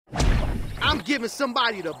I'm giving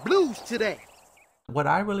somebody the blues today. What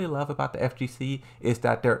I really love about the FGC is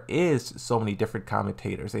that there is so many different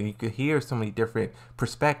commentators and you could hear so many different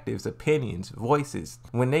perspectives, opinions, voices.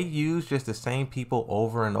 When they use just the same people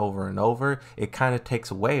over and over and over, it kind of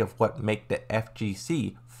takes away of what make the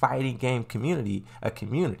FGC fighting game community a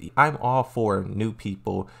community. I'm all for new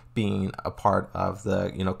people being a part of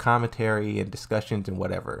the, commentary and discussions and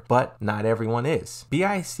whatever, but not everyone is.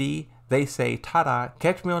 BIC, they say, ta-da,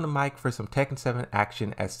 catch me on the mic for some Tekken 7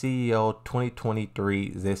 action at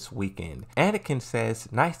CEO2023 this weekend. Anakin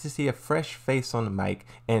says, nice to see a fresh face on the mic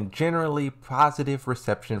and generally positive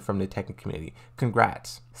reception from the Tekken community.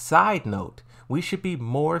 Congrats. Side note, we should be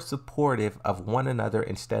more supportive of one another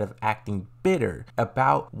instead of acting bitter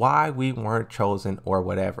about why we weren't chosen or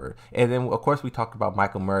whatever. And then, of course, we talked about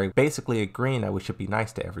Michael Murray basically agreeing that we should be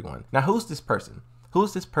nice to everyone. Now, who's this person?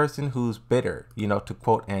 Who's this person who's bitter, to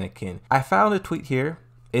quote Anakin? I found a tweet here.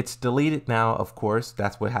 It's deleted now, of course.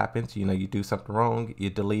 That's what happens. You do something wrong, you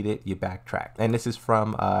delete it, you backtrack. And this is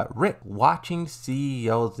from Rick, watching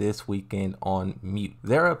CEO this weekend on mute.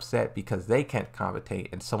 They're upset because they can't commentate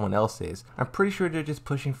and someone else is. I'm pretty sure they're just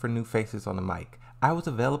pushing for new faces on the mic. I was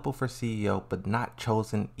available for CEO, but not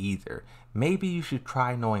chosen either. Maybe you should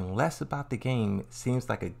try knowing less about the game. Seems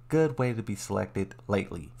like a good way to be selected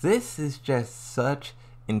lately. This is just such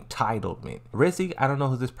entitlement. Rizzy, I don't know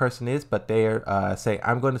who this person is, but they say,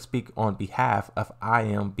 I'm going to speak on behalf of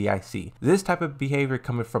IMBIC. This type of behavior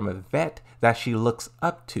coming from a vet that she looks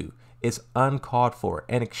up to is uncalled for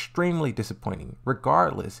and extremely disappointing.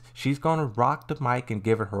 Regardless, she's gonna rock the mic and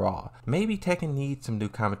give it her all. Maybe Tekken needs some new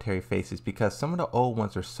commentary faces because some of the old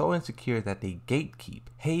ones are so insecure that they gatekeep,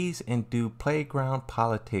 haze, and do playground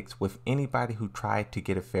politics with anybody who tried to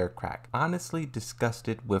get a fair crack. Honestly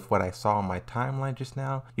disgusted with what I saw on my timeline just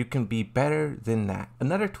now. You can be better than that.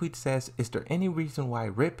 Another tweet says, is there any reason why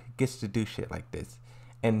Rip gets to do shit like this?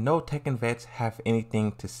 And no Tekken vets have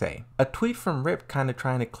anything to say. A tweet from Rip kind of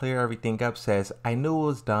trying to clear everything up says, I knew it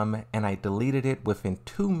was dumb and I deleted it within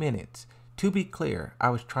 2 minutes. To be clear,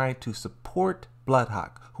 I was trying to support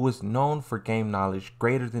Bloodhawk, who is known for game knowledge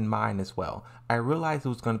greater than mine as well. I realized it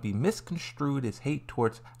was going to be misconstrued as hate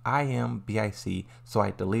towards IMBIC, so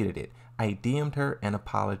I deleted it. I DM'd her and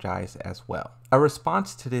apologized as well. A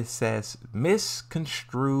response to this says,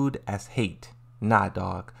 misconstrued as hate. Nah,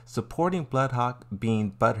 dog. Supporting Bloodhawk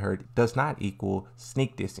being butthurt does not equal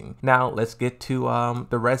sneak dissing. Now, let's get to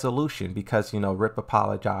the resolution because, Rip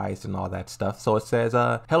apologized and all that stuff. So it says,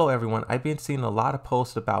 hello, everyone. I've been seeing a lot of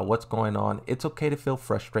posts about what's going on. It's okay to feel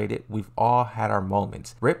frustrated. We've all had our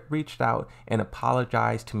moments. Rip reached out and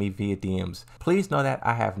apologized to me via DMs. Please know that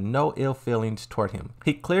I have no ill feelings toward him.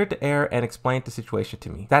 He cleared the air and explained the situation to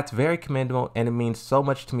me. That's very commendable, and it means so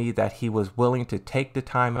much to me that he was willing to take the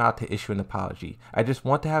time out to issue an apology. I just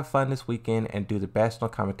want to have fun this weekend and do the best on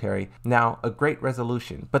commentary. Now, a great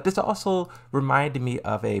resolution, but this also reminded me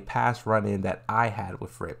of a past run-in that I had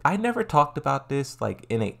with Rip. I never talked about this like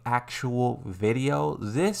in an actual video.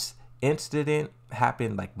 This incident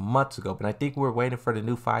happened like months ago, but I think we were waiting for the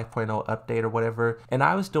new 5.0 update or whatever, and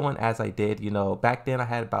I was doing as I did. Back then I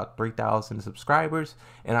had about 3,000 subscribers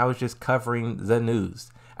and I was just covering the news.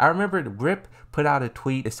 I remember Rip put out a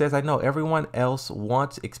tweet. It says, I know everyone else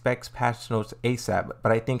expects patch notes ASAP,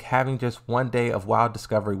 but I think having just one day of wild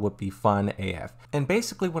discovery would be fun AF. And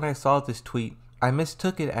basically when I saw this tweet, I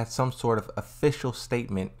mistook it as some sort of official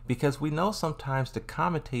statement because we know sometimes the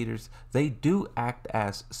commentators, they do act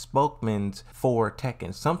as spokesmen for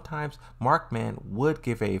Tekken. Sometimes Markman would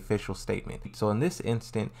give an official statement. So in this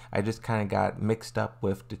instant, I just kind of got mixed up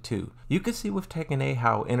with the two. You can see with Tekken A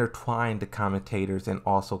how intertwined the commentators and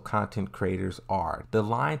also content creators are. The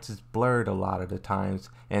lines is blurred a lot of the times,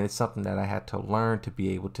 and it's something that I had to learn to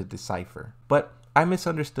be able to decipher. But I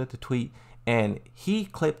misunderstood the tweet, and he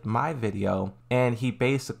clipped my video and he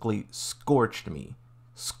basically scorched me.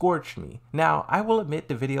 Now, I will admit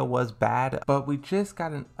the video was bad, but we just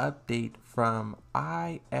got an update from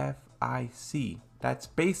IFIC. That's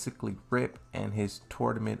basically Rip and his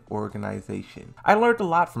tournament organization. I learned a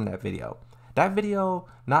lot from that video. That video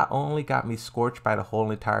not only got me scorched by the whole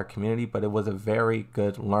entire community, but it was a very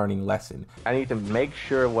good learning lesson. I need to make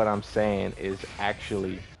sure what I'm saying is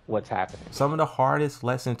actually what's happening. Some of the hardest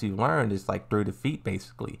lessons you learn is like through defeat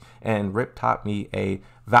basically, and Rip taught me a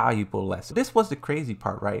valuable lesson. This was the crazy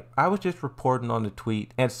part, right? I was just reporting on the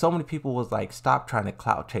tweet and so many people was like, stop trying to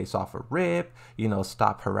clout chase off of Rip,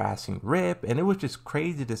 stop harassing Rip, and it was just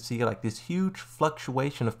crazy to see like this huge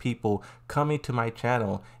fluctuation of people coming to my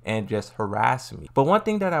channel and just harassing me. But one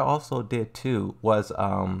thing that I also did too was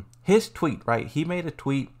his tweet, right? He made a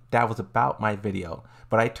tweet that was about my video,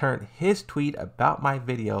 but I turned his tweet about my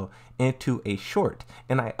video into a short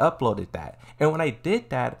and I uploaded that. And when I did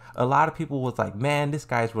that, a lot of people was like, man, this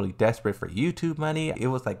guy's really desperate for YouTube money. It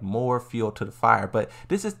was like more fuel to the fire. But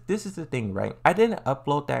this is the thing, right? I didn't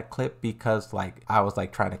upload that clip because like I was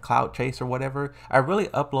like trying to clout chase or whatever. I really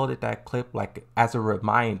uploaded that clip like as a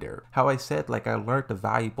reminder. How I said like I learned a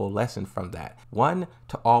valuable lesson from that. One,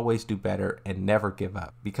 to always do better and never give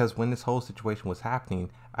up. Because when this whole situation was happening,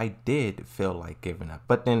 I did feel like giving up.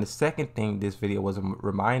 But then the second thing this video was a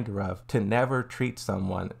reminder of, to never treat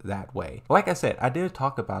someone that way. Like I said, I did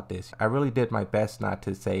talk about this. I really did my best not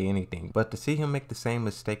to say anything, but to see him make the same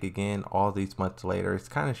mistake again all these months later, it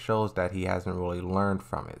kind of shows that he hasn't really learned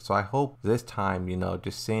from it. So I hope this time, you know,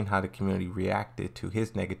 just seeing how the community reacted to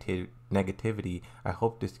his negativity, I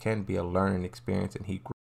hope this can be a learning experience and he